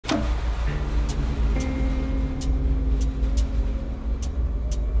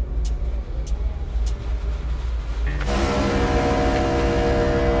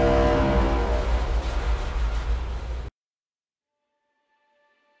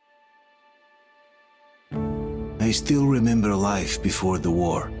I still remember life before the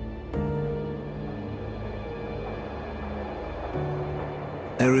war.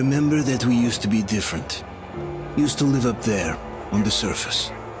 I remember that we used to be different. Used to live up there, on the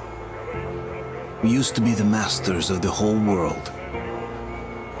surface. We used to be the masters of the whole world.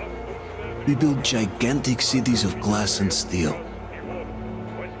 We built gigantic cities of glass and steel.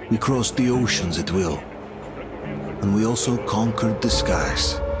 We crossed the oceans at will. And we also conquered the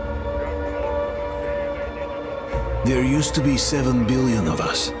skies. There used to be 7 billion of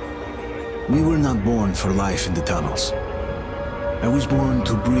us. We were not born for life in the tunnels. I was born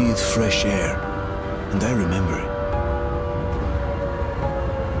to breathe fresh air, and I remember it.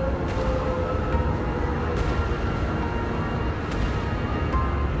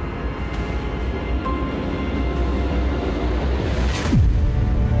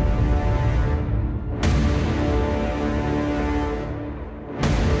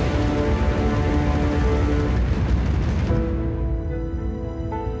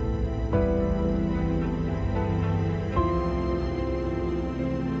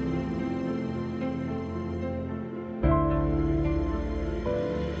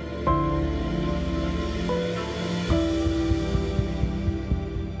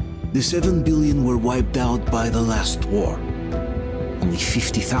 The 7 billion were wiped out by the last war. Only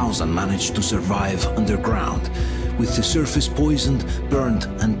 50,000 managed to survive underground, with the surface poisoned, burned,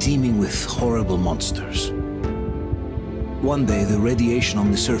 and teeming with horrible monsters. One day the radiation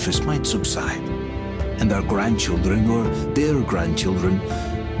on the surface might subside, and our grandchildren or their grandchildren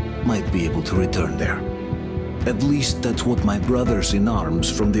might be able to return there. At least that's what my brothers in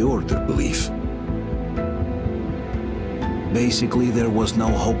arms from the Order believe. Basically, there was no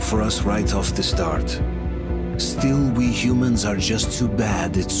hope for us right off the start. Still, we humans are just too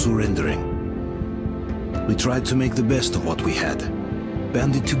bad at surrendering. We tried to make the best of what we had,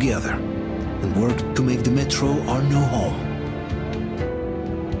 banded together, and worked to make the Metro our new home.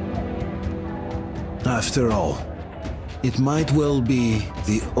 After all, it might well be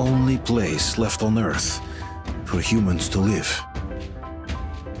the only place left on Earth for humans to live.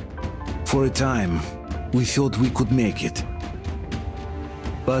 For a time, we thought we could make it.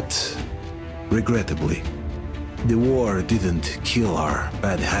 But, regrettably, the war didn't kill our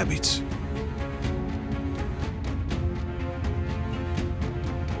bad habits.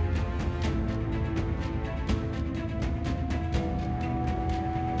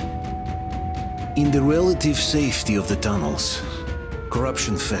 In the relative safety of the tunnels,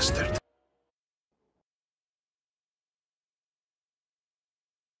 corruption festered.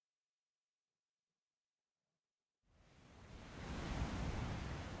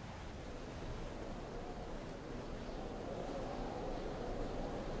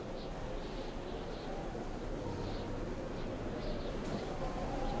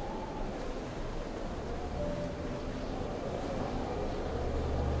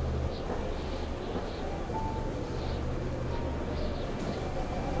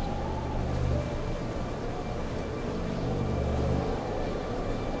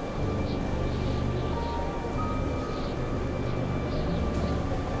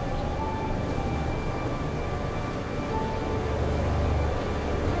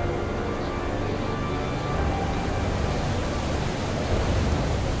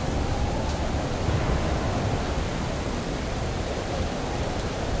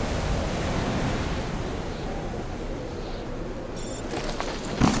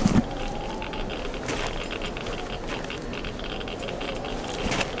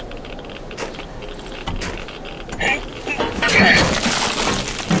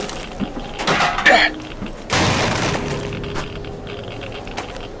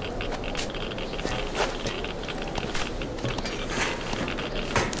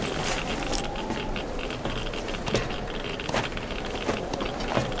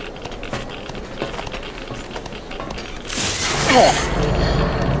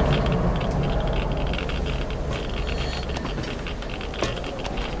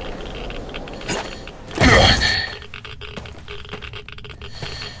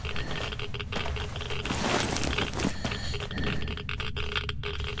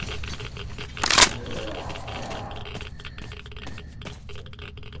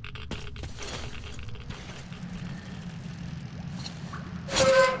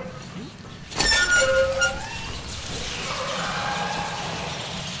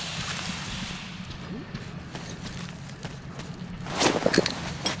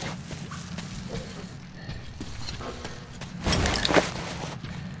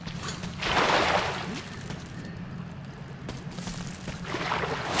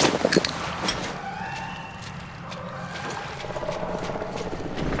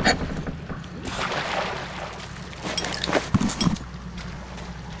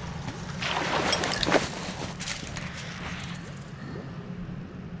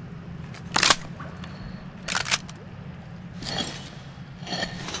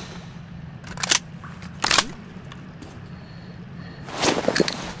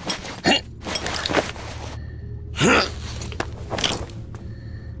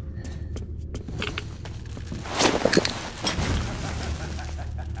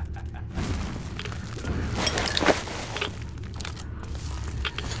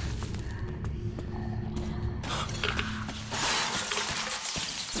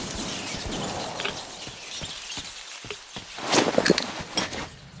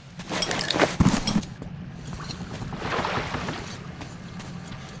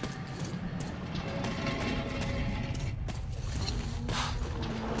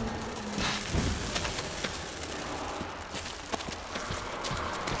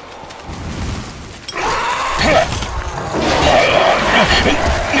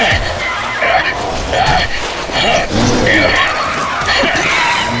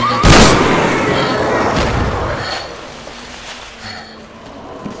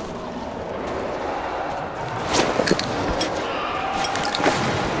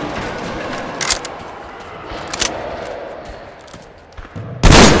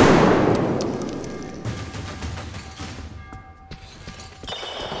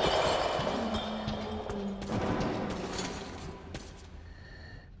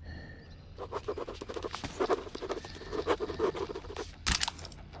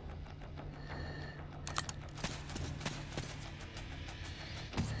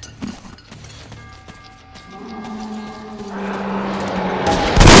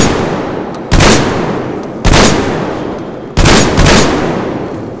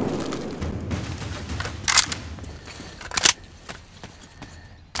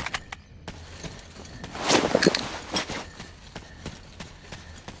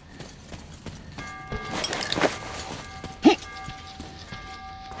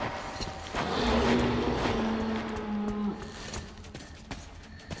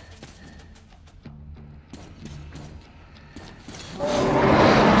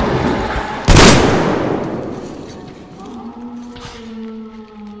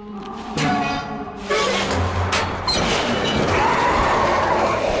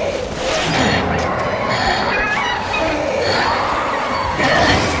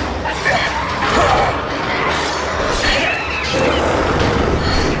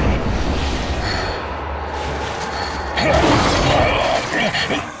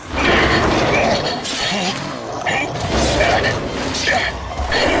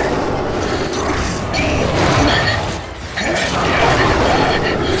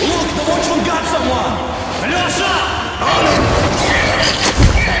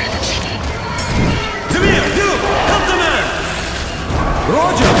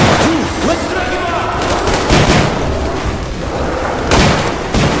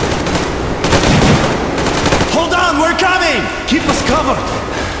 Keep us covered!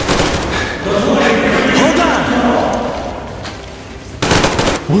 Hold on!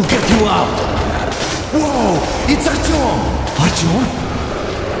 We'll get you out! Whoa! It's Artyom! Artyom?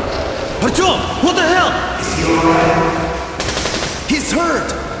 Artyom! What the hell? Is he alright? He's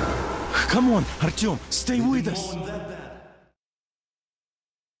hurt! Come on, Artyom, stay with us!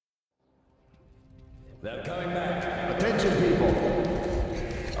 They're coming back. Attention, people!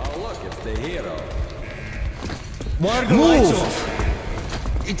 Oh, look, it's the hero. Move!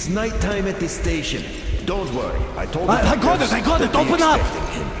 It's nighttime at this station. Don't worry, I told you. I got it! Open up!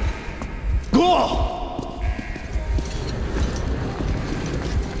 Go!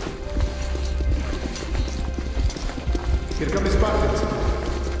 Here come his partners.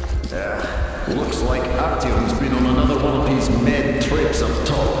 Looks like Artyom's been on another one of his mad trips up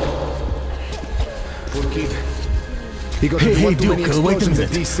top. Poor kid. Hey, Duke, wait a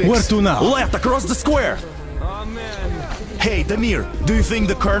minute. Where to now? Left, across the square! Oh, man. Hey, Damir, do you think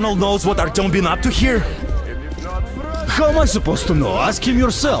the Colonel knows what Artyom been up to here? How am I supposed to know? Ask him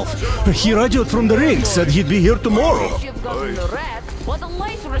yourself. He radioed from the ring, said he'd be here tomorrow.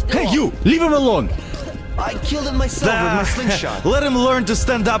 Hey, you! Leave him alone! I killed him myself with my slingshot. Let him learn to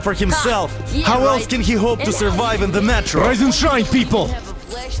stand up for himself. How else can he hope to survive in the metro? Rise and shine, people!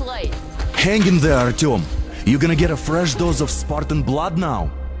 Hang in there, Artyom. You're gonna get a fresh dose of Spartan blood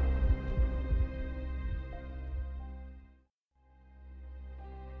now.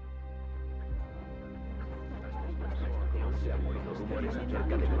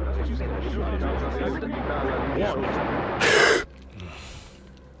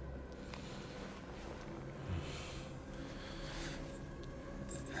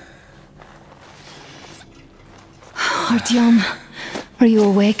 Artyom, are you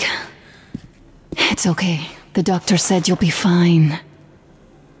awake? It's okay. The doctor said you'll be fine.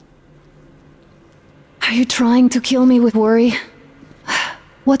 Are you trying to kill me with worry?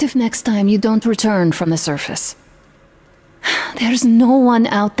 What if next time you don't return from the surface? There's no one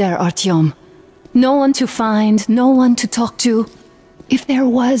out there, Artyom. No one to find, no one to talk to. If there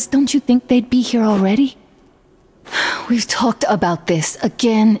was, don't you think they'd be here already? We've talked about this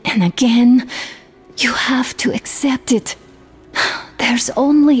again and again. You have to accept it. There's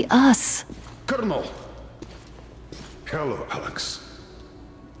only us. Colonel! Hello, Alex.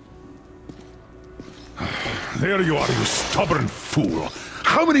 There you are, you stubborn fool.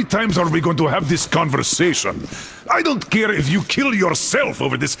 How many times are we going to have this conversation? I don't care if you kill yourself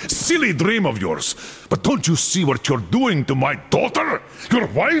over this silly dream of yours, but don't you see what you're doing to my daughter? Your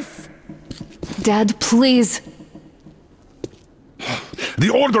wife? Dad, please. The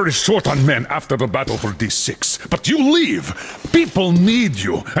Order is short on men after the battle for D6, but you leave. People need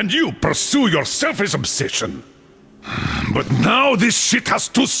you, and you pursue your selfish obsession. But now this shit has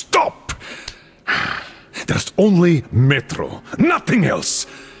to stop. There's only Metro, nothing else.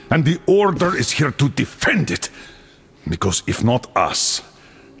 And the Order is here to defend it. Because if not us,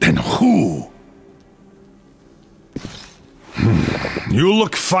 then who? You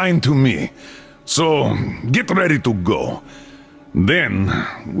look fine to me. So, get ready to go. Then,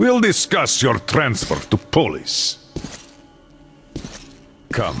 we'll discuss your transfer to Polis.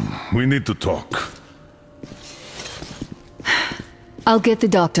 Come, we need to talk. I'll get the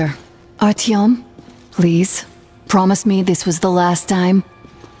doctor. Artyom, please, promise me this was the last time.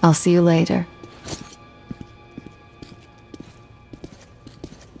 I'll see you later.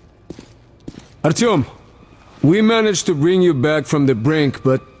 Artyom, we managed to bring you back from the brink,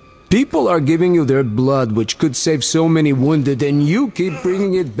 but people are giving you their blood, which could save so many wounded, and you keep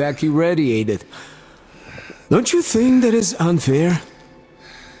bringing it back irradiated. Don't you think that is unfair?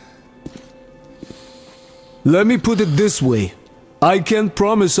 Let me put it this way. I can't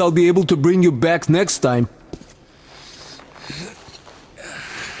promise I'll be able to bring you back next time.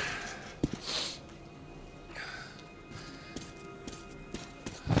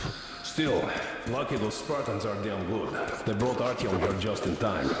 Still, lucky those Spartans are damn good. They brought Artyom here just in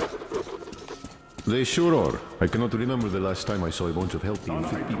time. They sure are. I cannot remember the last time I saw a bunch of healthy and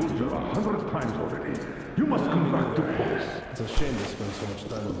fit people. 100 times already. You must come back to Polis. It's a shame they spend so much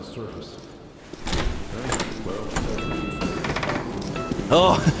time on the surface.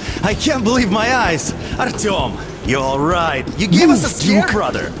 Oh, I can't believe my eyes! Artyom, you're alright. You gave us a scare,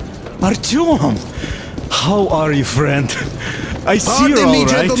 brother. Artyom! How are you, friend? I see Pardon you're me, all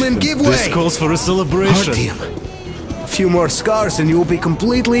right. gentlemen, give way! This calls for a celebration. Artyom, a few more scars and you'll be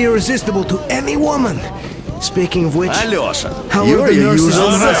completely irresistible to any woman. Speaking of which, Alyosha, how you're are the your nurses usual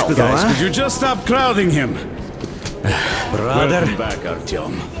in the self, hospital, guys. huh? Could you just stop crowding him? Brother. Welcome back,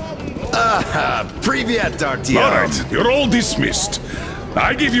 Artyom. Privyet, Artyom. All right, you're all dismissed.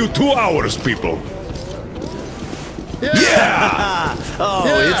 I give you 2 hours, people. Yeah! Oh,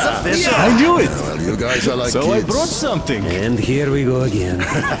 yeah. It's official. I knew it. Well, you guys are like So kids. I brought something. And here we go again.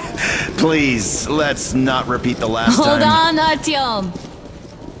 Please, let's not repeat the last time. Hold on, Artyom.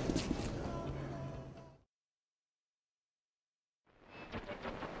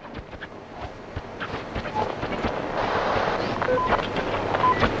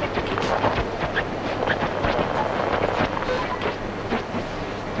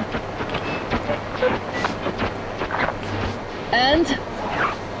 And?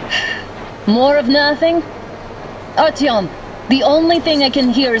 More of nothing? Artyom, the only thing I can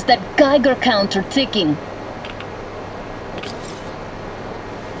hear is that Geiger counter ticking.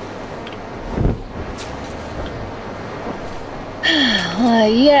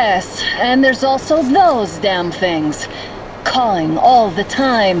 Yes, and there's also those damn things. Calling all the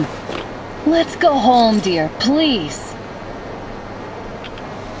time. Let's go home, dear, please.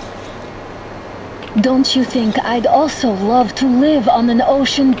 Don't you think I'd also love to live on an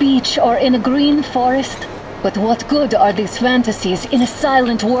ocean beach or in a green forest? But what good are these fantasies in a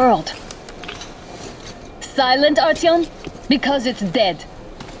silent world? Silent, Artyom? Because it's dead.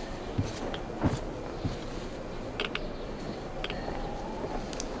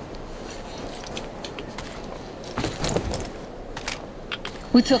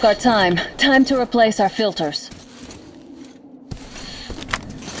 We took our time. Time to replace our filters.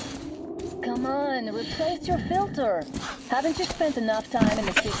 Come on, replace your filter. Haven't you spent enough time in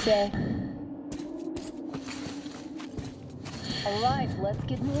the sick bay? All right, let's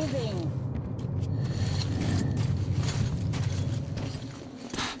get moving.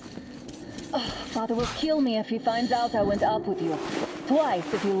 Oh, Father will kill me if he finds out I went up with you.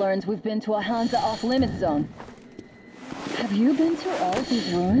 Twice if he learns we've been to a Hansa off-limit zone. Have you been to all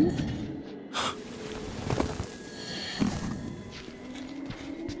these ruins?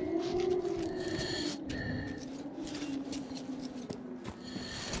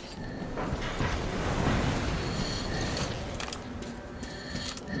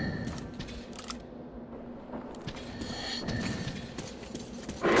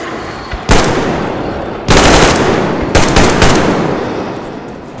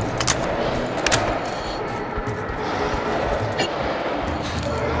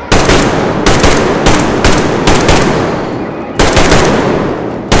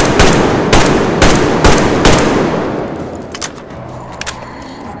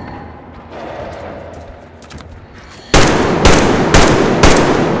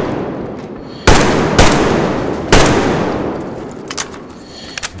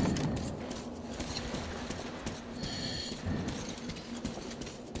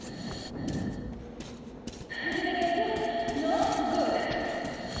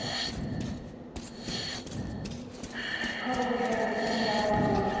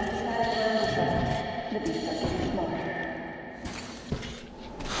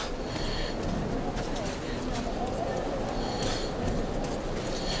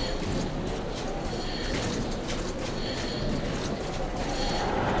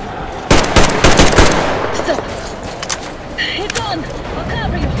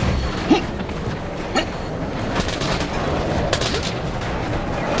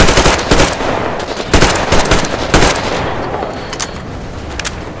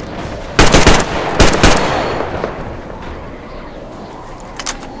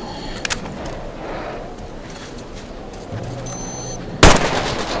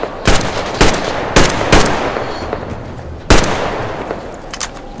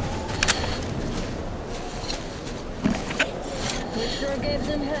 sure gave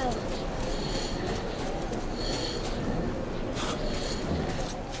them hell.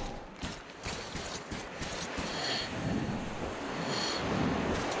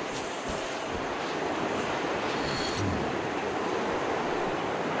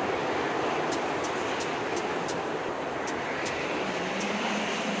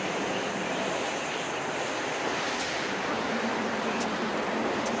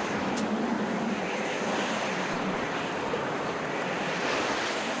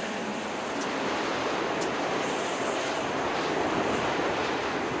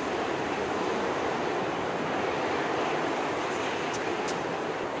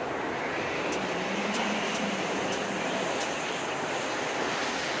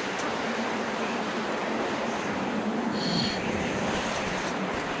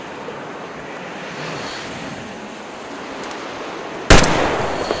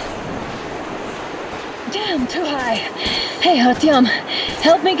 Damn, too high. Hey, Artyom,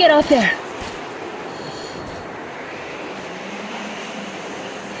 help me get up there.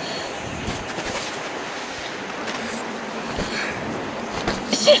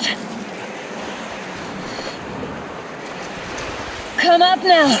 Shit! Come up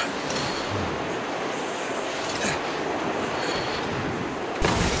now.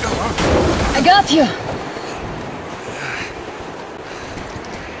 I got you.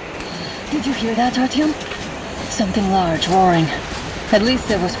 Did you hear that, Artyom? Something large roaring. At least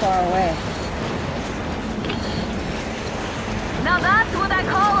it was far away. Now that's what I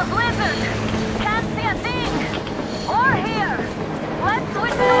call a blizzard. Can't see a thing. Or hear. Let's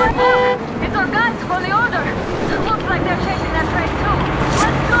switch to our book. It's our guys from the order. Looks like they're chasing that train too.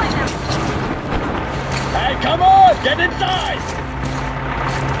 Let's join them. Hey, come on! Get inside!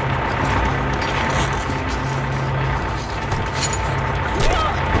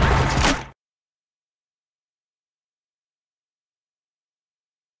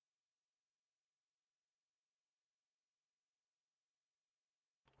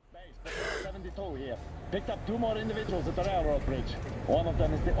 Here. Picked up 2 more individuals at the railroad bridge. One of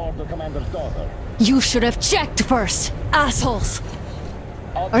them is the Order Commander's daughter. You should have checked first, assholes!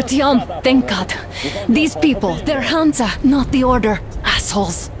 Artyom, thank God. These people, they're Hansa, not the Order.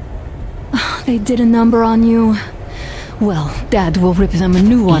 Assholes. They did a number on you. Well, Dad will rip them a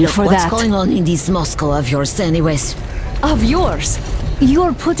new one for that. What's going on in this Moscow of yours anyways? Of yours?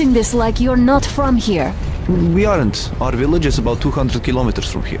 You're putting this like you're not from here. We aren't. Our village is about 200 kilometers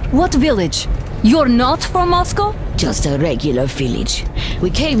from here. What village? You're not from Moscow? Just a regular village. We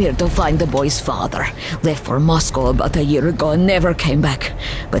came here to find the boy's father. Left for Moscow about a year ago and never came back.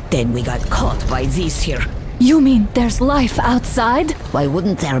 But then we got caught by these here. You mean there's life outside? Why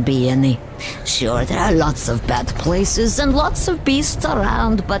wouldn't there be any? Sure, there are lots of bad places and lots of beasts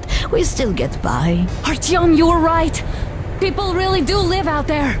around, but we still get by. Artyom, you were right. People really do live out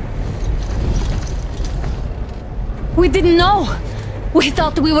there. We didn't know. We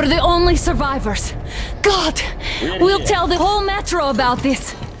thought we were the only survivors. God, we'll tell the whole metro about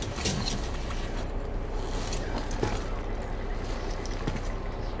this.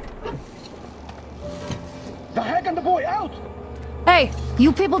 The heck and the boy out! Hey,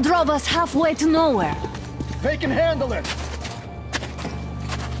 you people drove us halfway to nowhere. They can handle it.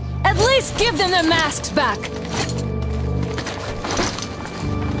 At least give them their masks back.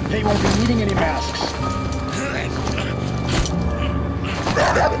 They won't be needing any masks.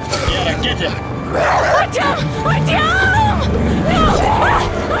 Yeah, get him! Artyom! Artyom! No!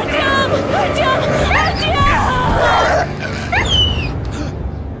 Artyom! Artyom!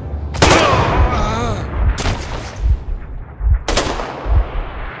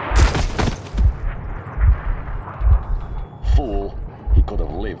 Fool. He could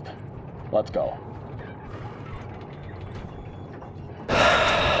have lived. Let's go.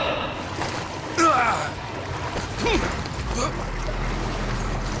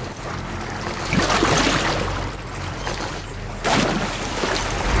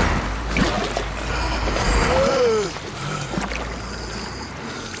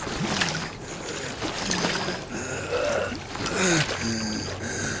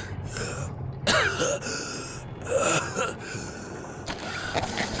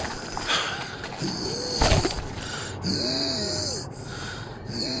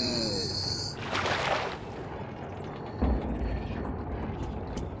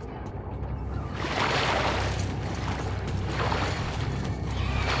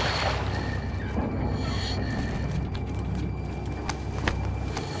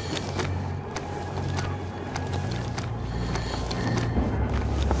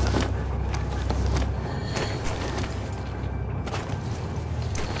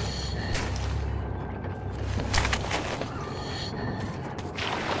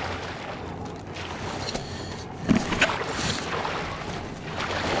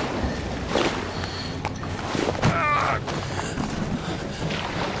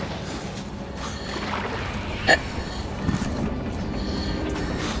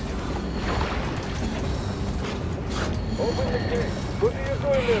 Open the gate. What are you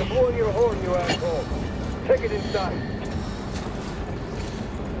doing there blowing your horn, you asshole? Take it inside.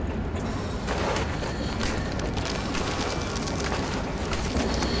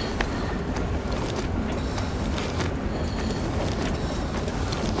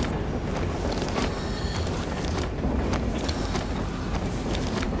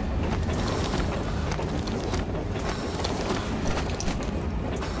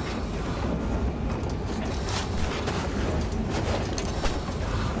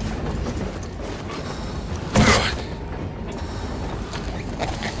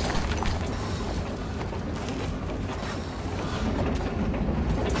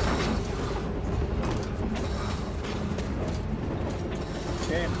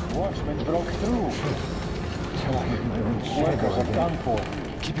 Watchmen broke through. Workers are done for.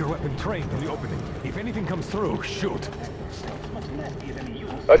 Keep your weapon trained in the opening. If anything comes through, shoot.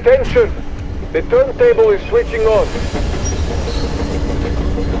 Attention! The turntable is switching on.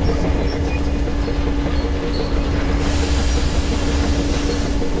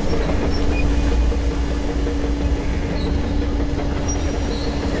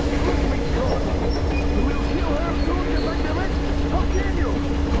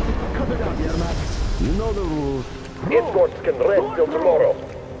 You know the rules. Escorts can rest till tomorrow.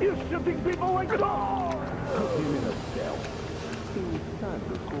 You're shooting people like dogs! Put him in a cell. It's time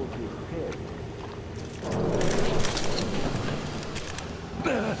to cool his head.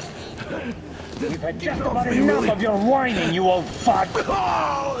 We've had just about enough of your whining, you old fuck!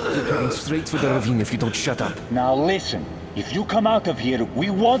 You're heading straight for the ravine if you don't shut up. Now listen, if you come out of here,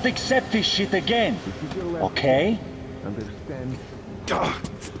 we won't accept this shit again. Okay? Understand?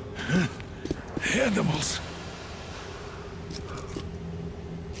 Animals.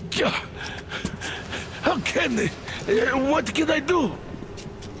 How can they? What can I do?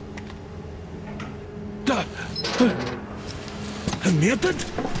 A mutant?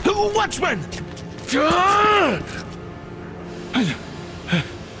 Watchman!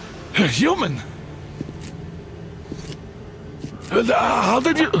 A human? How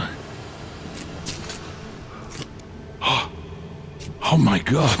did you... Oh my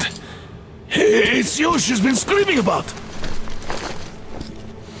God. It's you she's been screaming about!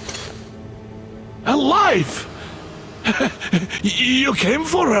 Alive! You came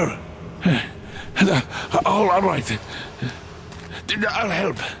for her! All right. I'll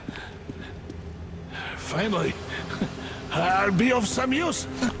help. Finally, I'll be of some use.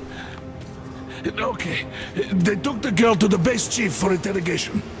 Okay, they took the girl to the base chief for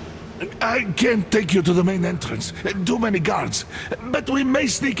interrogation. I can't take you to the main entrance. Too many guards. But we may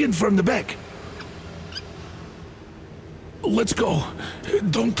sneak in from the back. Let's go.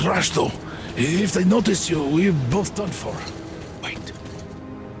 Don't rush, though. If they notice you, we're both done for. Wait.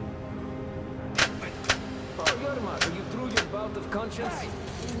 Oh, Yerma, are you through your bout of conscience?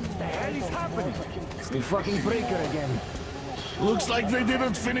 What the hell is happening? It's the fucking breaker again. Looks like they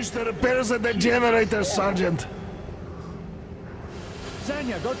didn't finish the repairs at the generator, Sergeant.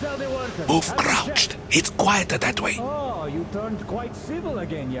 Sanya, go tell the workers. Move crouched. It's quieter that way. Oh, you turned quite civil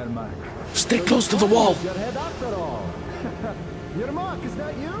again, Yermak. Stay close to the wall. Your head after all. Yermak, is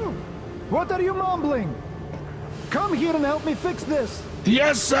that you? What are you mumbling? Come here and help me fix this.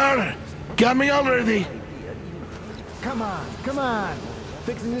 Yes, sir. Coming already. Come on, come on.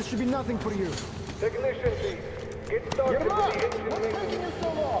 Fixing this should be nothing for you. Technician, please. Get started with the engine maintenance.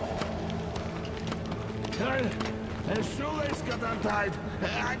 The shoelace got untied.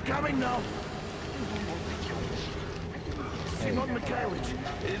 I'm coming now. Simon Mikhailовich,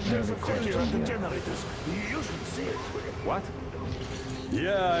 there's a failure at the generators. You should see it. What?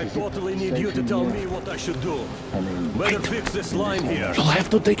 Yeah, I totally need you to tell me what I should do. Better fix this line here. You'll have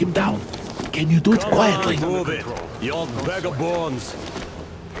to take him down. Can you do it quietly? On, move it, you old bag of bones.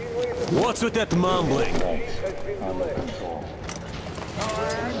 What's with that mumbling? I'm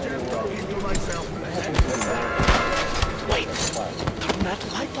just talking to myself. Wait, turn that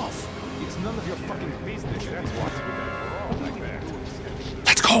light off. It's none of your fucking business, that's what.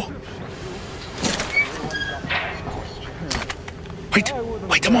 Let's go.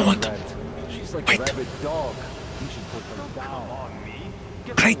 Wait a moment. Wait.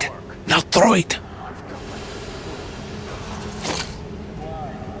 Great. Now throw it.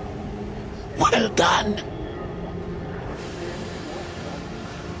 Well done.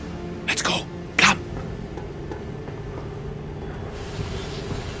 Let's go. Come.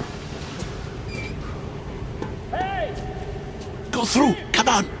 Hey! Go through. Come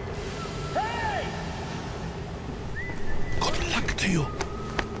on. Good luck to you.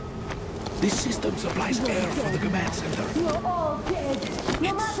 This system supplies air for the command center. You're all dead.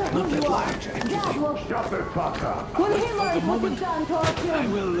 not that large, actually. Shut the fuck up. For the moment, I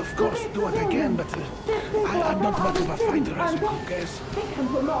will, of course, do what I can, but I'm not much of a fighter, as you could guess.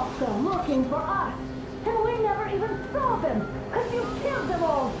 Victims were lost there looking for us. And we never even saw them, because you killed them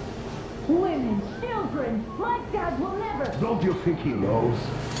all. Women, children, my dad will never. Don't you think he knows?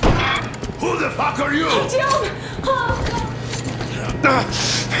 Who the fuck are you? Daejeon!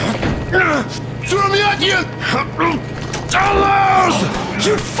 Throw me at you! Alert!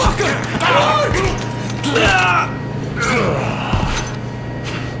 You fucker!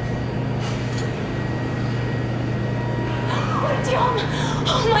 Daejeon!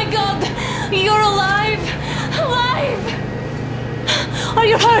 Oh my god! You're alive! Alive! Are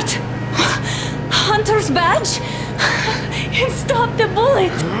you hurt? Hunter's badge? It stopped the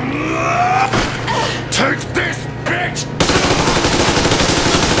bullet! Take this, bitch!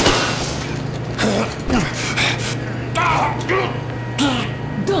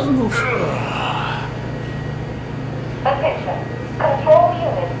 Don't move. Attention. Control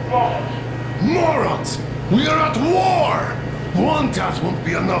unit damaged. Morons! We are at war! One task won't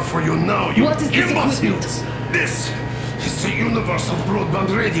be enough for you now, you What is this imbeciles! This is the universal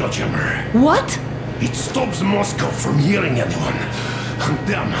broadband radio jammer. What? It stops Moscow from hearing anyone, and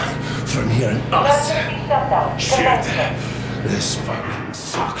them from hearing us. Shit! This fucking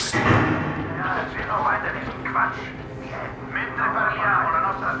sucks.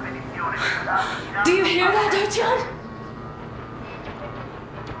 Do you hear that, Daejeon?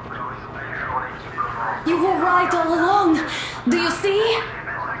 You were right all along. Do you see?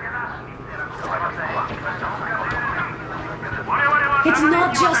 It's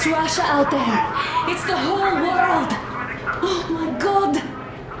not just Russia out there. It's the whole world. Oh my god.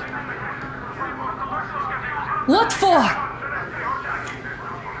 What for?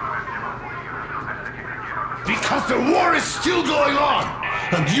 Because the war is still going on,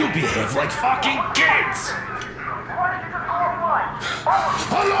 and you behave like fucking kids!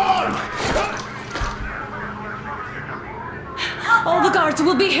 Alarm! All the guards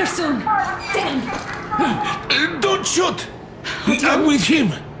will be here soon. Damn. Don't shoot! I'm with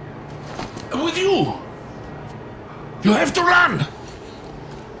him. With you. You have to run.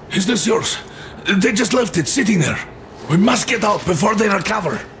 Is this yours? They just left it sitting there. We must get out before they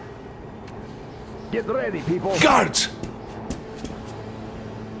recover. Get ready, people. Guards!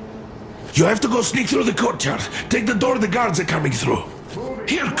 You have to go sneak through the courtyard. Take the door the guards are coming through.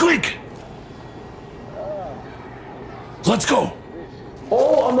 Here, quick! Let's go!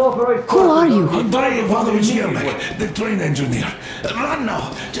 All unauthorized. Who are you? Andrei Ivanovich Yermak, the train engineer. Run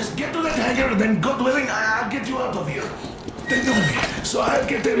now! Just get to that hangar, then God willing, I'll get you out of here. They know me, so I'll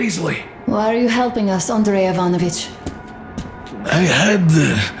get there easily. Why are you helping us, Andrei Ivanovich? I had...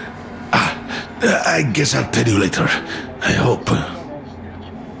 I guess I'll tell you later. I hope.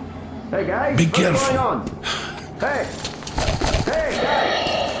 Hey guys, Be what's careful. going on? Hey! Hey guys!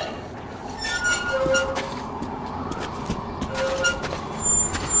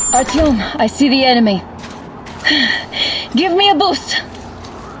 Artyom, I see the enemy. Give me a boost.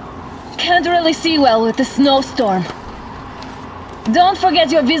 Can't really see well with the snowstorm. Don't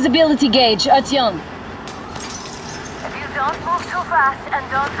forget your visibility gauge, Artyom. If you don't move too fast and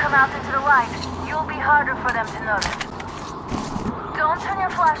don't come out into the light, you'll be harder for them to notice. Don't turn your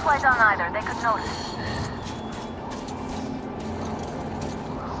flashlight on either, they could notice.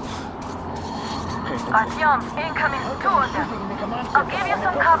 Artyom, incoming, two of them. I'll give you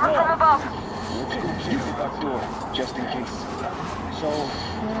some cover from above. Just in case. So,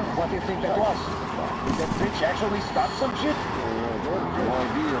 what do you think that was? Did that bitch actually stop some shit? No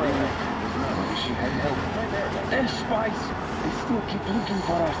idea. Maybe she had help. Them spies, they still keep looking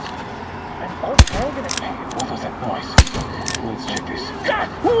for us. And what was that noise? Let's check this. God!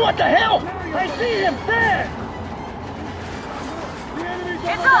 What the hell? I see him there!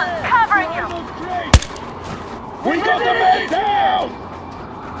 It's on, covering you! We got the man down!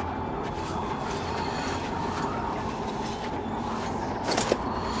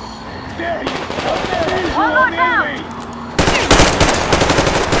 There he is! There he is! One more down!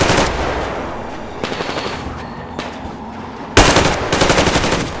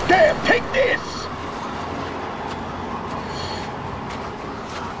 Damn, take this!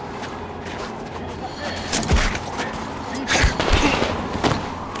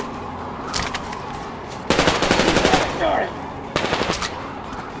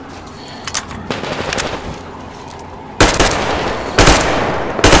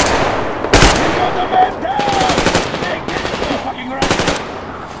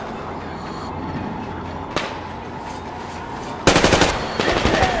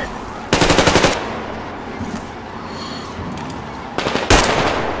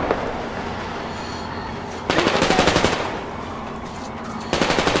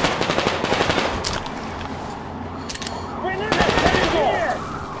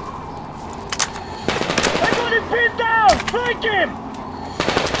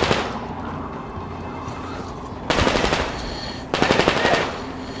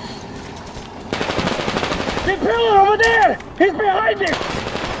 He's behind it!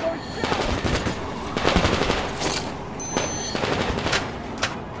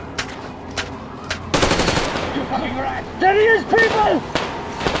 You fucking rat! There he is, people!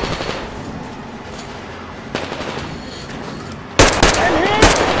 I'm hit!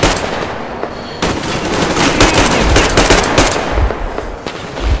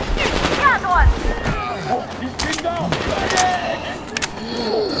 Got one! Oh, he's pinned down!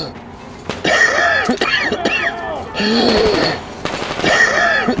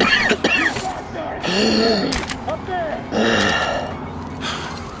 Up there!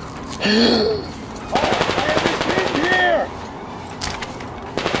 Oh, I have his pinned here!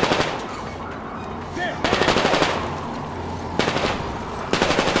 There!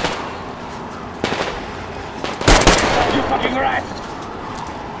 You fucking rat!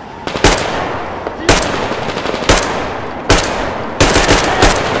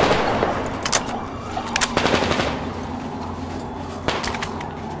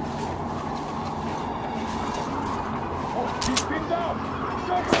 He's pinned down!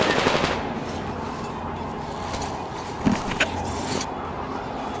 Somebody!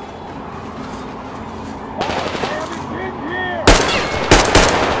 Oh, I have his pinned here!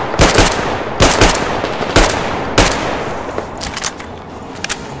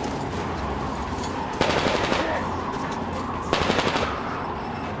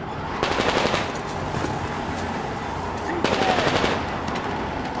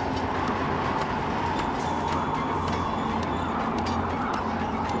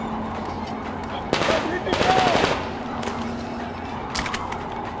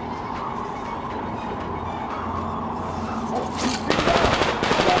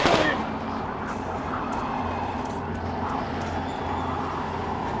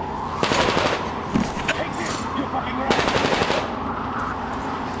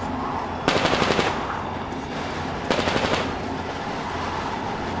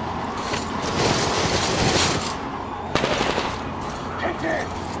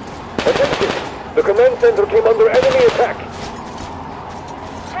 Attention! The command center came under enemy attack.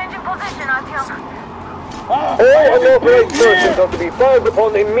 Changing position, Artyom. All unauthorized persons are to be fired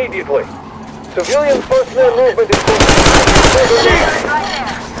upon immediately. Civilian personnel movement is Right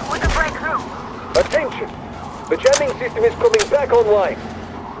there. We can break through. Attention! The jamming system is coming back online.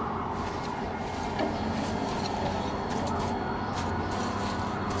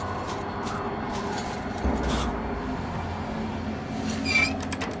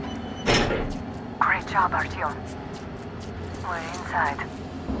 Great job, Artyom. We're inside.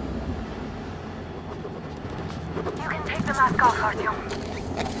 You can take the mask off, Artyom.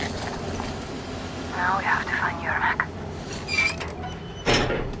 Now we have to find Yermak.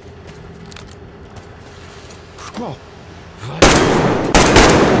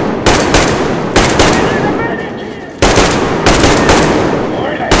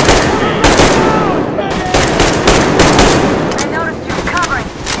 I noticed you covering.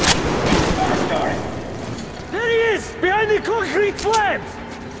 There he is! Behind the concrete slabs!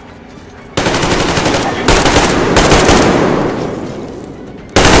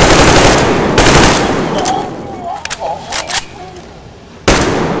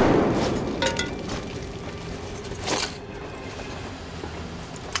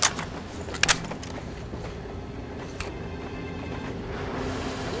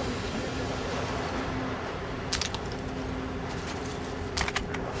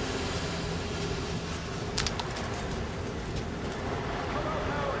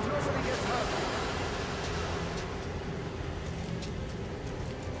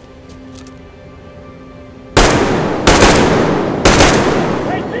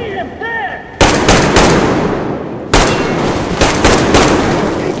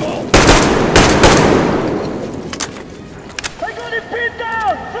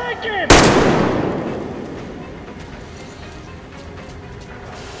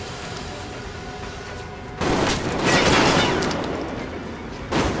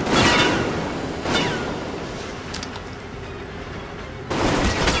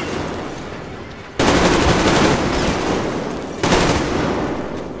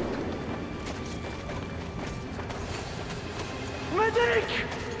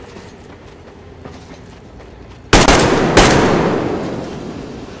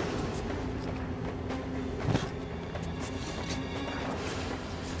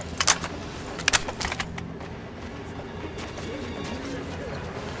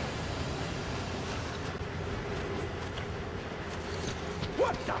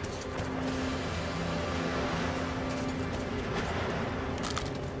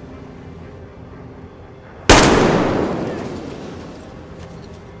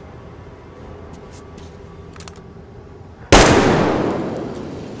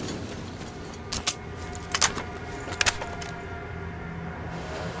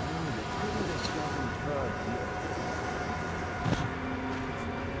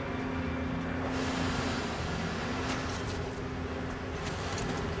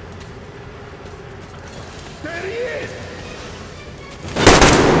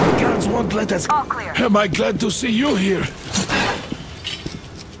 Russians won't let us... All clear. Am I glad to see you here?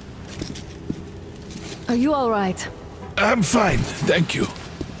 Are you all right? I'm fine, thank you.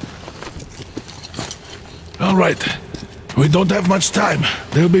 All right. We don't have much time.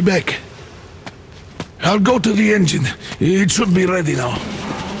 They'll be back. I'll go to the engine. It should be ready now.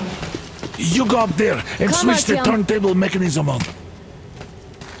 You go up there and switch the turntable mechanism on.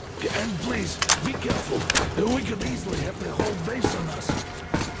 And please, be careful. We could easily have the whole base on us.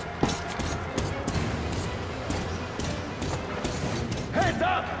 Heads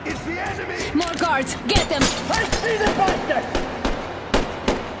up! It's the enemy! More guards! Get them! I see the bastard!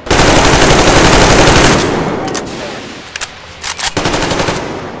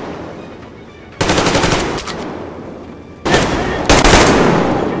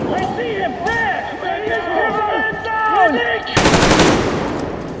 I see him! There! He's down! Medic!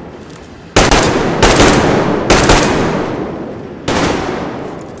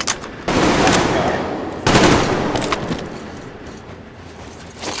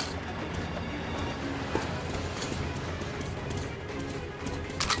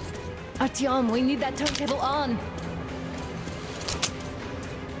 Artyom, we need that turntable on.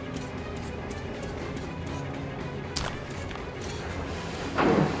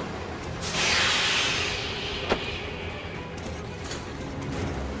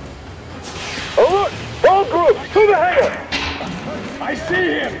 Alert! All groups, to the hangar! I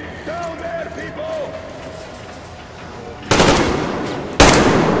see him! Down there, people!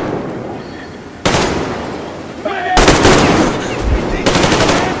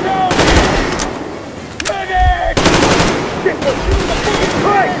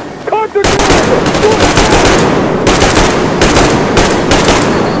 Right! Concentrate!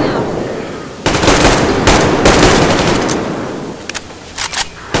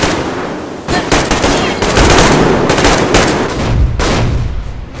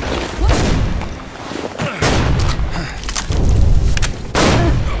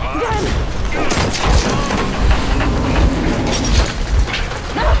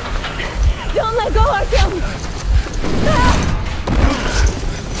 Don't let go, Artyom!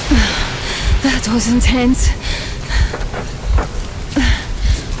 That was intense.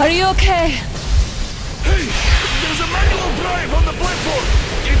 Are you okay? Hey! There's a manual drive on the platform!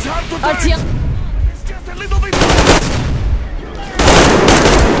 It's hard to drive! Artyom! It's just a little bit...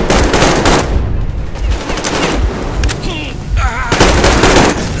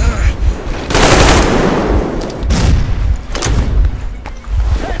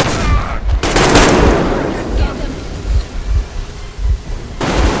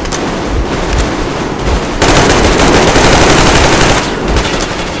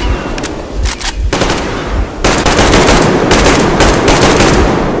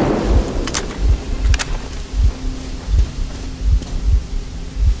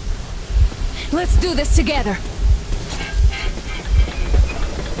 Let's do this together.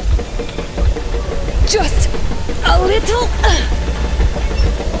 Just a little.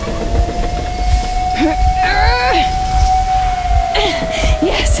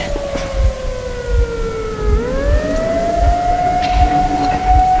 Yes.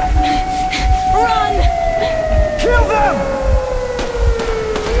 Run! Kill them!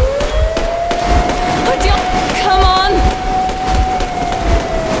 Come on!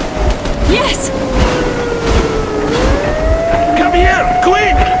 Yes! Come here,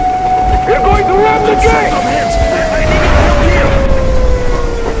 quick! You're going to ram the gate! I need help here!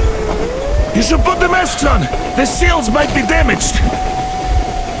 You should put the masks on! The seals might be damaged!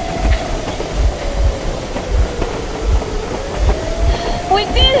 We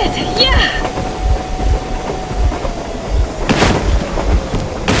did it! Yeah!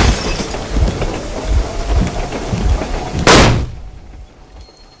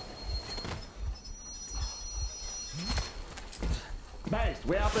 Base,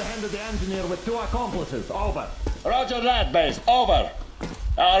 we apprehended the engineer with 2 accomplices. Over. Roger that, base. Over.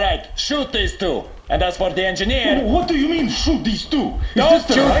 Alright, shoot these 2. And as for the engineer... What do you mean, shoot these 2? Don't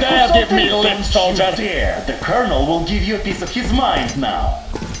you dare give me lip, soldier! Dare. The Colonel will give you a piece of his mind now.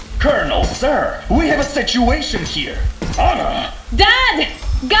 Colonel, sir, we have a situation here. Anna! Dad!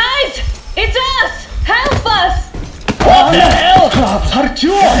 Guys! It's us! Help us! What the hell?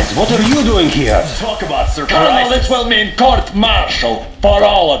 Artyom! Guys, what are you doing here? Talk about surprises. Colonel, this will mean court-martial for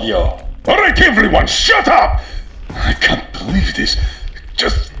all of you. Alright, everyone, shut up! I can't believe this.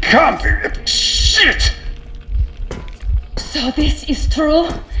 Just can't. Shit! So this is true?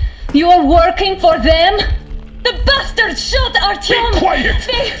 You're working for them? The bastards shot Artyom! Be quiet!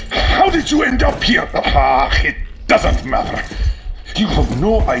 How did you end up here? It doesn't matter. You have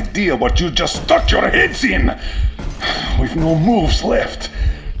no idea what you just stuck your heads in. We've no moves left.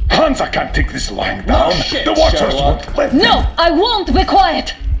 Hansa can't take this lying down. shit, The Watchers Sherlock. won't let No, I won't be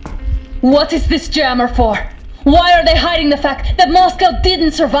quiet! What is this jammer for? Why are they hiding the fact that Moscow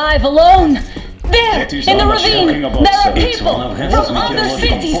didn't survive alone? There, in the ravine, there are people from other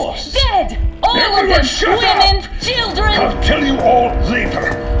cities dead! All of them, women, children! I'll tell you all later.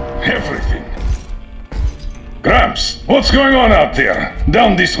 Everything. Gramps, what's going on out there?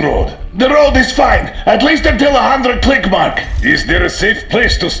 Down this road? The road is fine, at least until 100 click mark. Is there a safe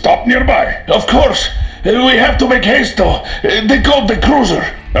place to stop nearby? Of course. We have to make haste though. They called the cruiser.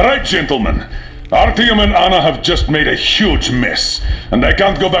 All right, gentlemen. Artyom and Anna have just made a huge mess, and I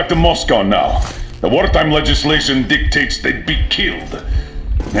can't go back to Moscow now. The wartime legislation dictates they'd be killed.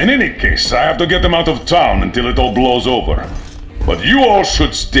 In any case, I have to get them out of town until it all blows over. But you all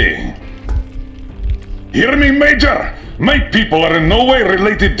should stay. Hear me, Major? My people are in no way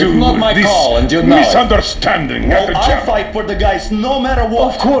related to It's not my this call, and you know it. misunderstanding at the I'll jam. fight for the guys no matter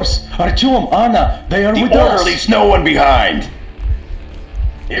what. Of course, Artyom, Anna, they are with us. Orderlies, no one behind.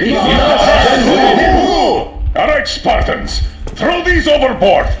 All right, Spartans, throw these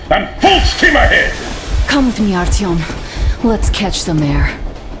overboard and full steam ahead. Come with me, Artyom. Let's catch some air.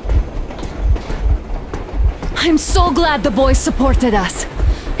 I'm so glad the boys supported us.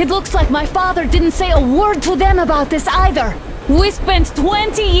 It looks like my father didn't say a word to them about this either. We spent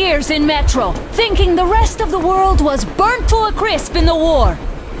 20 years in Metro, thinking the rest of the world was burnt to a crisp in the war.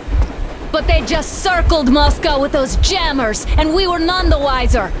 But they just circled Moscow with those jammers, and we were none the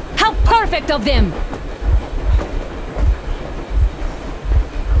wiser. How perfect of them!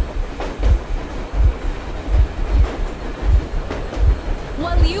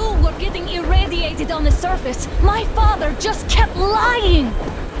 While you were getting irradiated on the surface, my father just kept lying!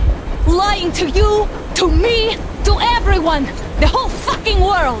 Lying to you, to me, to everyone! The whole fucking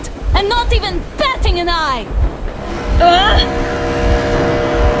world! And not even batting an eye!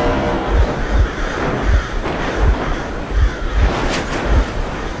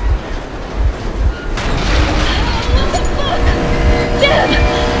 What the fuck? Damn!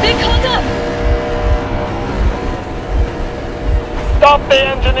 They caught up! Stop the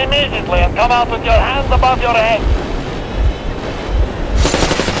engine immediately and come out with your hands above your head.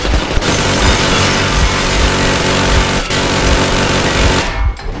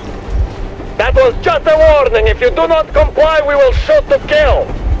 That was just a warning. If you do not comply, we will shoot to kill.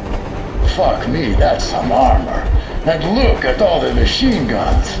 Fuck me, that's some armor. And look at all the machine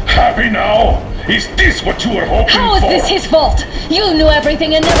guns. Happy now? Is this what you were hoping How is for? this his fault? You knew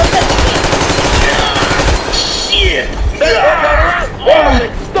everything and never said Shit!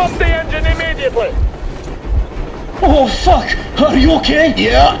 Stop the engine immediately. Oh fuck! Are you okay?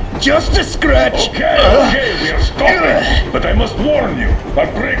 Yeah, just a scratch. Okay, we are stopping. But I must warn you,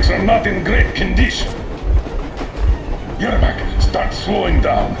 our brakes are not in great condition. Yermak, start slowing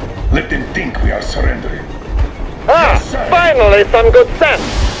down. Let them think we are surrendering. Finally some good sense.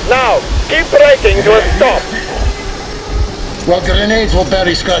 Now, keep braking to a stop. Well, grenades will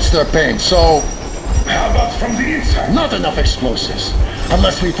barely scratch their paint, so... How about from the inside? Not enough explosives.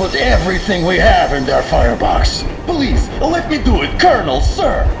 Unless we put everything we have in their firebox. Please, let me do it, Colonel,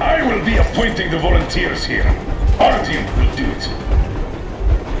 sir. I will be appointing the volunteers here. Artyom will do it.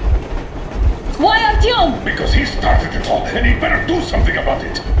 Why Artyom? Because he started it all, and he better do something about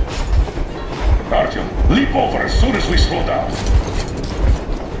it. Artyom, leap over as soon as we slow down.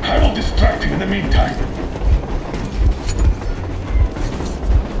 I will distract him in the meantime.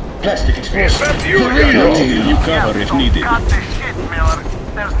 Plastic explosive. That's you, You cover if needed. Cut this shit, Miller.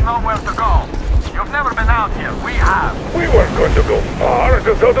 There's nowhere to go. You've never been out here. We have. We weren't going to go far,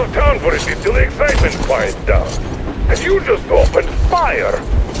 just out of town for a bit till the excitement quiets down. And you just opened fire.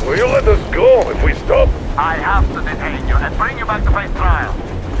 Will you let us go if we stop? I have to detain you and bring you back to face trial.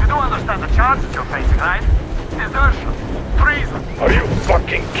 You do understand the charges you're facing, right? Desertion. Treason. Are you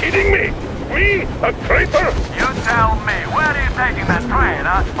fucking kidding me? Me? A traitor? You tell me, where are you taking that train,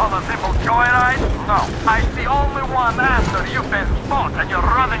 huh? On a simple joyride? No. I see only one answer. You've been spotted and you're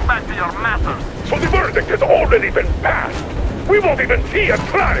running back to your masters. So the verdict has already been passed. We won't even see a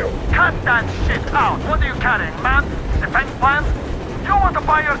trial. Cut that shit out. What are you carrying, man? Defense plans? You want to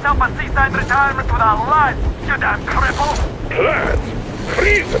buy yourself a seaside retirement without life, you damn cripple? Plans?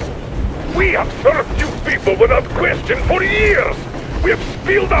 Treason? We have served you people without question for years. We have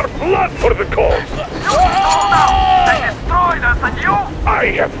spilled our blood for the cause. You sold out. They destroyed us, and you? I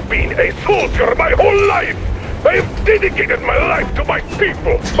have been a soldier my whole life. I have dedicated my life to my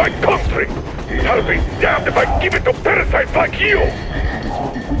people, my country. I'll be damned if I give it to parasites like you.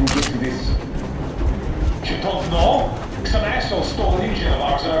 You don't know? Some assholes stole an engine of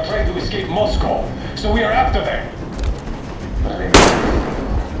ours and are trying to escape Moscow. So we are after them.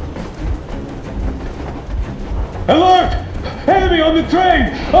 Alert! Enemy on the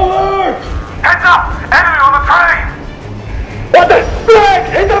train! Alert! Heads up! Enemy on the train! What the?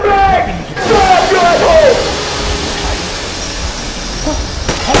 Black! In the black! Stop, you asshole!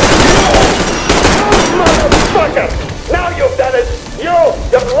 Motherfucker! Now you've done it! You,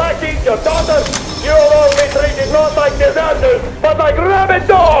 your blackie, your daughter, you'll all be treated not like disasters, but like rabid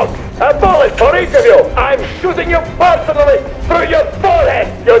dogs! A bullet for each of you! I'm shooting you personally through your forehead,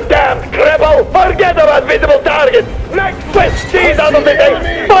 you damned cripple! Forget about visible targets! Next Swiss cheese out of the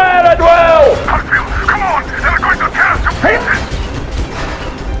thing! Fire it well! Hartfield, come on! They're going to tear us to pieces!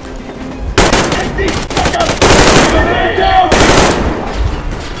 Get these fuckers! Down!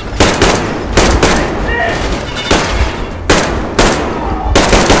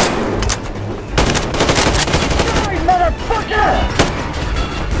 Motherfucker!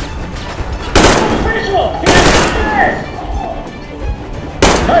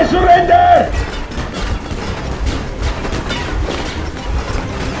 I surrender!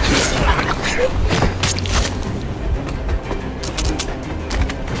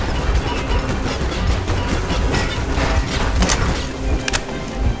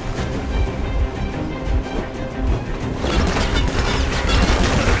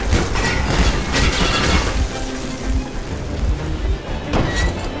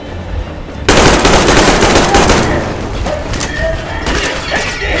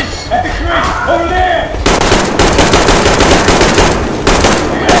 Over there!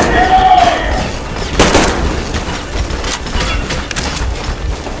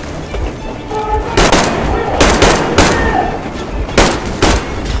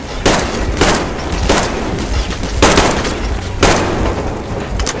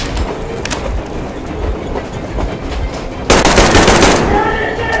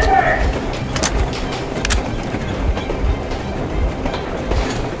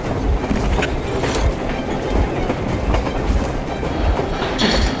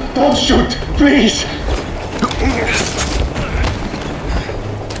 Don't shoot, please!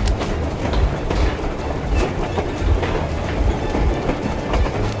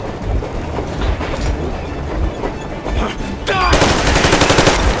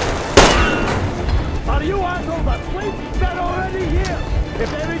 Are you assholes asleep? They're already here! If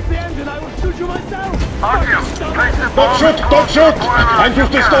they reach the engine, I will shoot you myself! Don't shoot! Don't shoot! I'm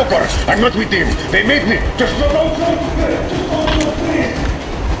just a stalker! I'm not with him! They made me! Just don't shoot! Just don't shoot, please!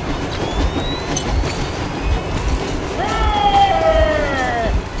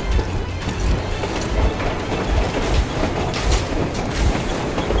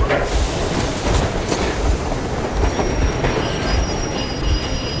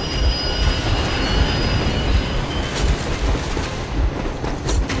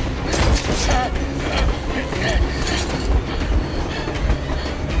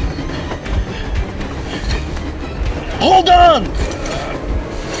 Hold on!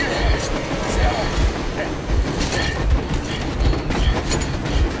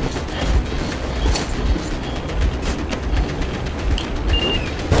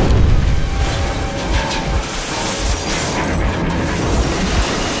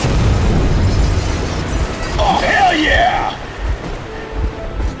 Oh, hell yeah!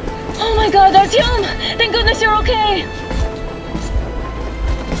 Oh my god, Artyom! Thank goodness you're okay!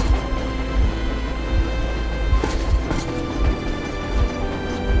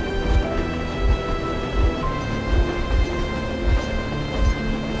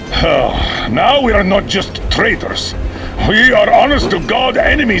 Now we are not just traitors. We are honest-to-God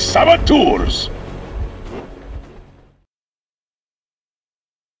enemy saboteurs.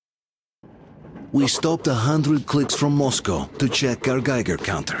 We stopped 100 clicks from Moscow to check our Geiger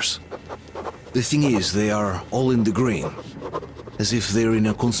counters. The thing is, they are all in the green, as if they're in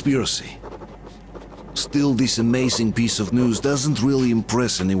a conspiracy. Still, this amazing piece of news doesn't really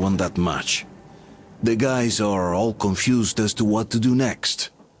impress anyone that much. The guys are all confused as to what to do next.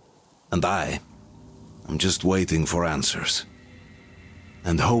 And I'm just waiting for answers.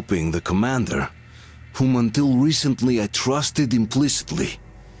 And hoping the commander, whom until recently I trusted implicitly,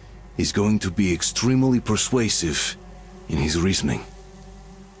 is going to be extremely persuasive in his reasoning.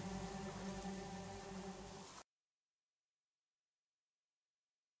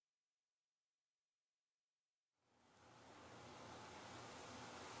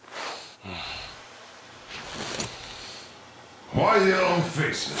 Why the long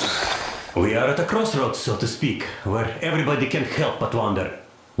faces? We are at a crossroads, so to speak, where everybody can't help but wonder,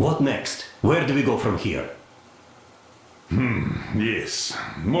 what next? Where do we go from here? Yes,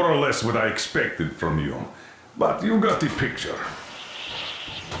 more or less what I expected from you. But you got the picture.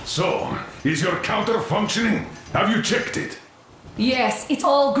 So, is your counter functioning? Have you checked it? Yes, it's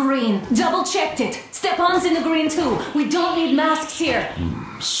all green. Double-checked it. Stepan's in the green too. We don't need masks here.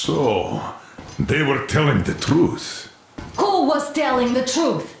 So, they were telling the truth. Who was telling the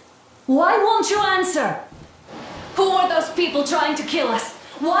truth? Why won't you answer? Who were those people trying to kill us?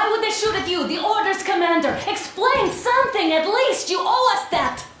 Why would they shoot at you, the Order's commander? Explain something, at least! You owe us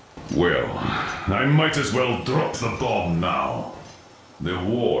that! Well, I might as well drop the bomb now. The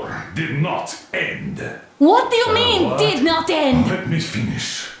war did not end. What do you mean, did not end? Let me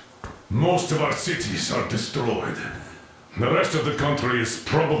finish. Most of our cities are destroyed. The rest of the country is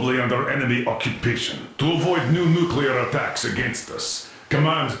probably under enemy occupation. To avoid new nuclear attacks against us,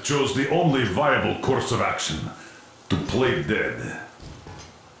 Command chose the only viable course of action: to play dead.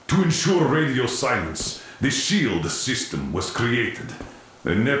 To ensure radio silence, the SHIELD system was created.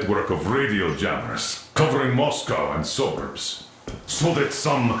 A network of radio jammers covering Moscow and suburbs. So that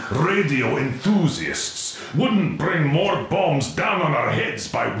some radio enthusiasts wouldn't bring more bombs down on our heads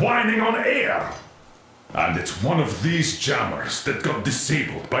by whining on air. And it's one of these jammers that got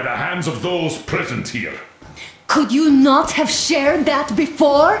disabled by the hands of those present here. Could you not have shared that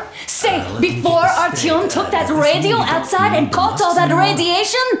before? Say, before Artyom took that radio outside and caught all that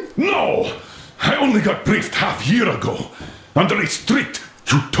radiation? No! I only got briefed half year ago. Under a strict,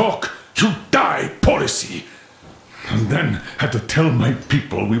 you talk, you die policy. And then had to tell my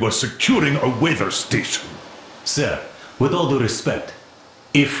people we were securing a weather station. Sir, with all due respect,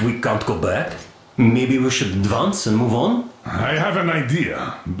 if we can't go back, maybe we should advance and move on? I have an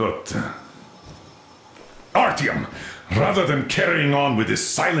idea, but... Artyom, rather than carrying on with this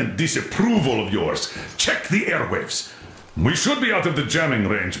silent disapproval of yours, check the airwaves. We should be out of the jamming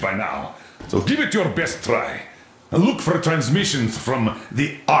range by now, so give it your best try. Look for transmissions from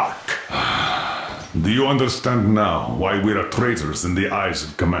the Ark. Do you understand now why we're traitors in the eyes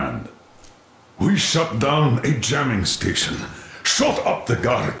of Command? We shut down a jamming station, shot up the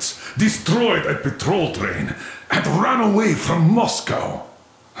guards, destroyed a patrol train, and ran away from Moscow.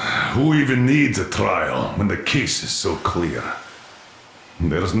 Who even needs a trial when the case is so clear?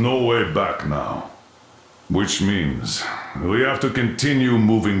 There's no way back now. Which means we have to continue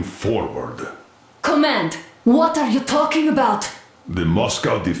moving forward. Command, what are you talking about? The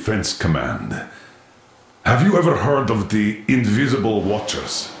Moscow Defense Command. Have you ever heard of the Invisible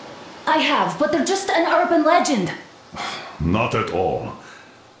Watchers? I have, but they're just an urban legend. Not at all.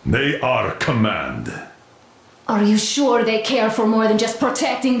 They are Command. Are you sure they care for more than just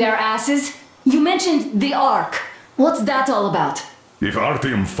protecting their asses? You mentioned the Ark. What's that all about? If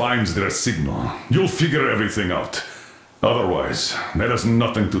Artyom finds their signal, you'll figure everything out. Otherwise, there is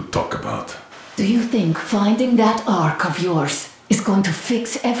nothing to talk about. Do you think finding that Ark of yours is going to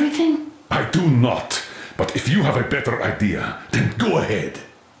fix everything? I do not. But if you have a better idea, then go ahead.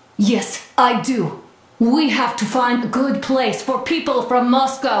 Yes, I do. We have to find a good place for people from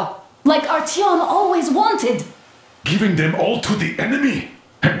Moscow, like Artyom always wanted. Giving them all to the enemy?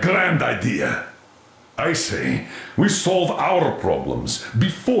 A grand idea. I say, we solve our problems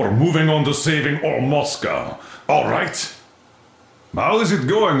before moving on to saving all Moscow. All right? How is it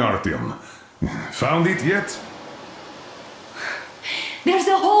going, Artyom? Found it yet? There's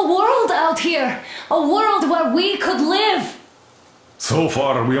a whole world out here. A world where we could live. So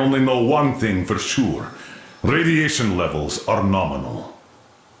far, we only know one thing for sure. Radiation levels are nominal.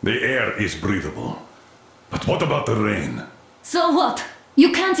 The air is breathable. But what about the rain? So what?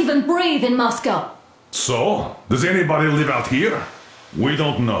 You can't even breathe in Moscow. So? Does anybody live out here? We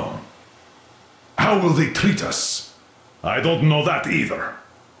don't know. How will they treat us? I don't know that either.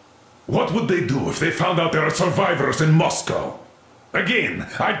 What would they do if they found out there are survivors in Moscow? Again,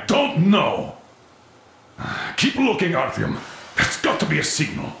 I don't know. Keep looking, Artyom. There's got to be a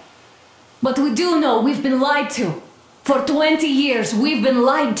signal. But we do know we've been lied to. For 20 years, we've been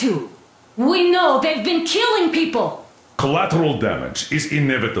lied to. We know they've been killing people. Collateral damage is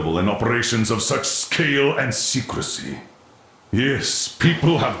inevitable in operations of such scale and secrecy. Yes,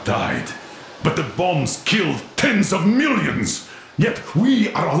 people have died, but the bombs killed tens of millions. Yet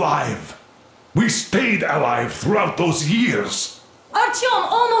we are alive. We stayed alive throughout those years. Artyom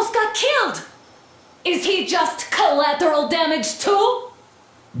almost got killed. Is he just collateral damage too?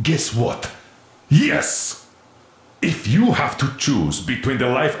 Guess what? Yes! If you have to choose between the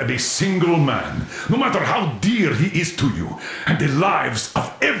life of a single man, no matter how dear he is to you, and the lives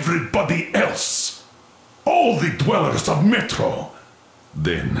of everybody else, all the dwellers of Metro,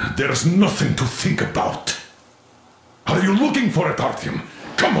 then there's nothing to think about. Are you looking for it, Artyom?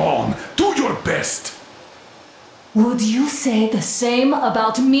 Come on, do your best! Would you say the same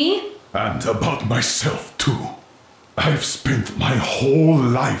about me? And about myself, too. I've spent my whole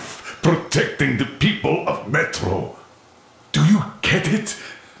life protecting the people of Metro. Do you get it?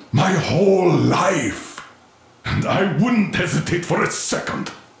 My whole life. And I wouldn't hesitate for a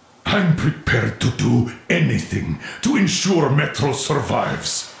second. I'm prepared to do anything to ensure Metro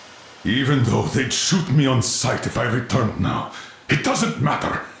survives. Even though they'd shoot me on sight if I returned now. It doesn't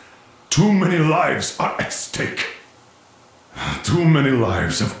matter. Too many lives are at stake. Too many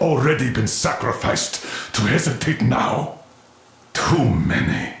lives have already been sacrificed to hesitate now. Too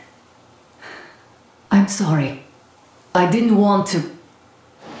many. I'm sorry. I didn't want to...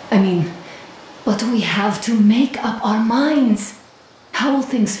 but we have to make up our minds. How will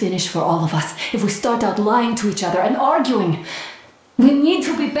things finish for all of us if we start out lying to each other and arguing? We need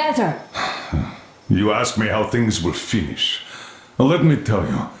to be better. You ask me how things will finish. Well, let me tell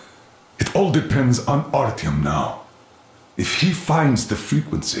you, it all depends on Artyom now. If he finds the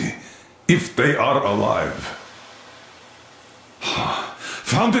frequency, if they are alive.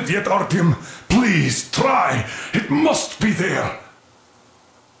 Found it yet, Artyom? Please, try! It must be there!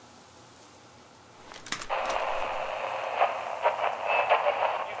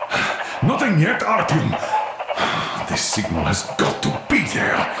 Nothing yet, Artyom. The signal has got to be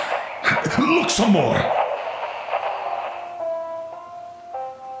there. Look some more.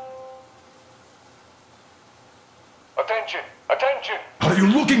 Attention! Attention! Are you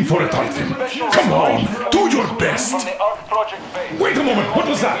looking for it, Artyom? Come on, do your best. Wait a moment, what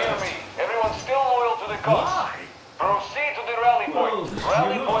was that? Everyone still loyal to the cause. Proceed to the rally point.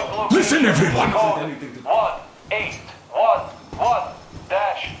 Rally point location. Listen, everyone.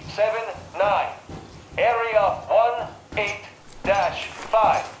 1811-79. Area 18-5. I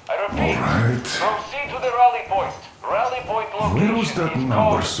repeat. Alright. Proceed to the rally point. Rally point location. Where was that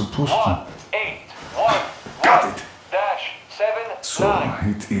number supposed to? 1811. Got it. -79. So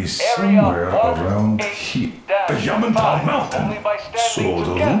it is somewhere around here. The Yamantau Mountain. So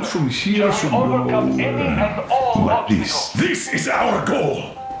the route from here should go like this. This is our goal.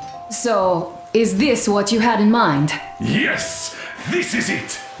 So, is this what you had in mind? Yes, this is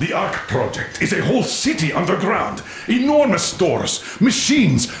it. The Ark project is a whole city underground. Enormous stores,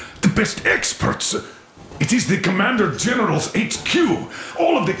 machines, the best experts. It is the Commander General's HQ.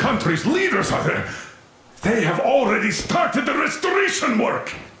 All of the country's leaders are there. They have already started the restoration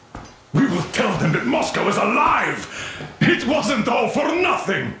work. We will tell them that Moscow is alive. It wasn't all for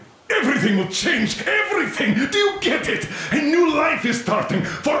nothing. Everything will change, everything. Do you get it? A new life is starting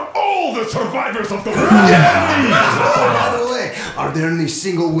for all the survivors of the war. By the way, are there any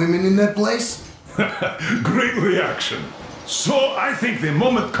single women in that place? Great reaction. So I think the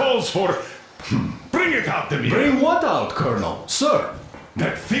moment calls for... Bring it out to me. Bring what out, Colonel? Sir?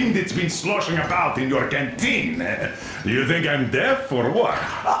 That thing that's been sloshing about in your canteen. Do you think I'm deaf or what?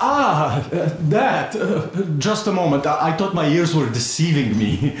 That. Just a moment. I thought my ears were deceiving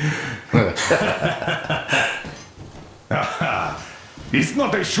me. It's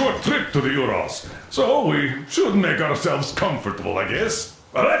not a short trip to the Urals, so we should make ourselves comfortable, I guess.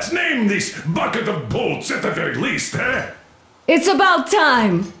 Well, let's name this bucket of bolts at the very least, eh? It's about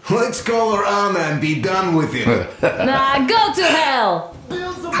time! Let's call her Anna and be done with it. Nah, go to hell!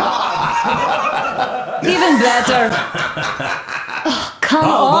 Even better. Oh, come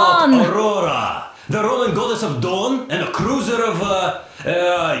on! Aurora, the rolling goddess of dawn, and a cruiser of,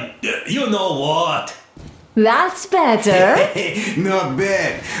 you know what? That's better. Not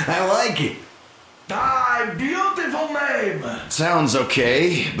bad. I like it. Beautiful name. Sounds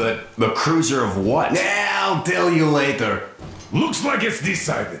okay, but the cruiser of what? I'll tell you later. Looks like it's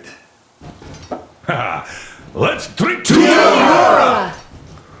decided. Let's drink to Aurora!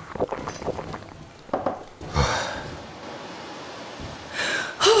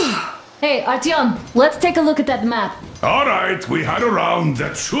 Hey, Artyom, let's take a look at that map. All right, we had a round.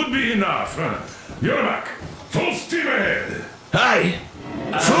 That should be enough. You're back. Full steam ahead. Hi.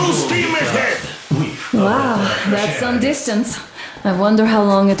 Full steam ahead. Wow, that's some distance. I wonder how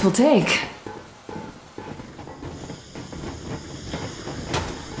long it will take.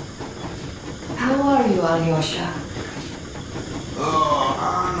 How are you, Alyosha? Oh,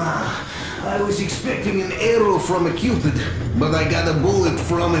 Anna. I was expecting an arrow from a Cupid, but I got a bullet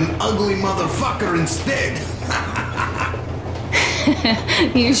from an ugly motherfucker instead.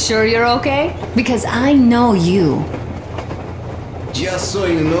 You sure you're okay? Because I know you. Just so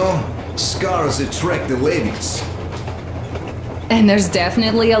you know, scars attract the ladies. And there's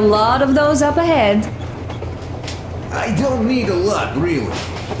definitely a lot of those up ahead. I don't need a lot, really.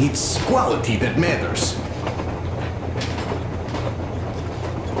 It's quality that matters.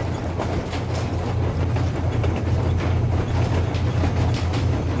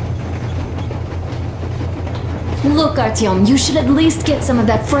 Look, Artyom, you should at least get some of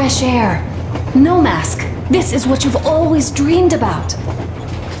that fresh air. No mask. This is what you've always dreamed about.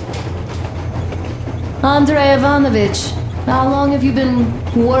 Andrei Ivanovich, how long have you been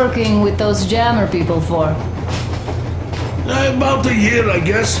working with those jammer people for? About a year, I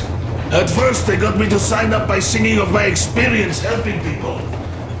guess. At first, they got me to sign up by singing of my experience helping people.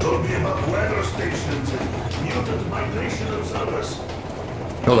 Told me about weather stations and mutant migration observers.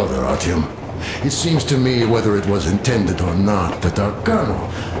 Hello there, Artyom. It seems to me, whether it was intended or not, that our colonel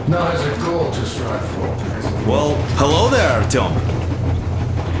now has a goal to strive for. Well, hello there, Artyom.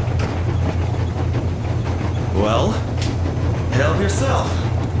 Well, help yourself.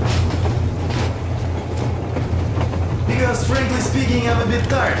 Because frankly speaking, I'm a bit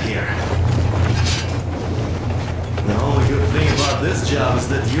tired here. The only good thing about this job is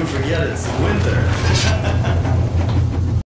that you forget it's winter.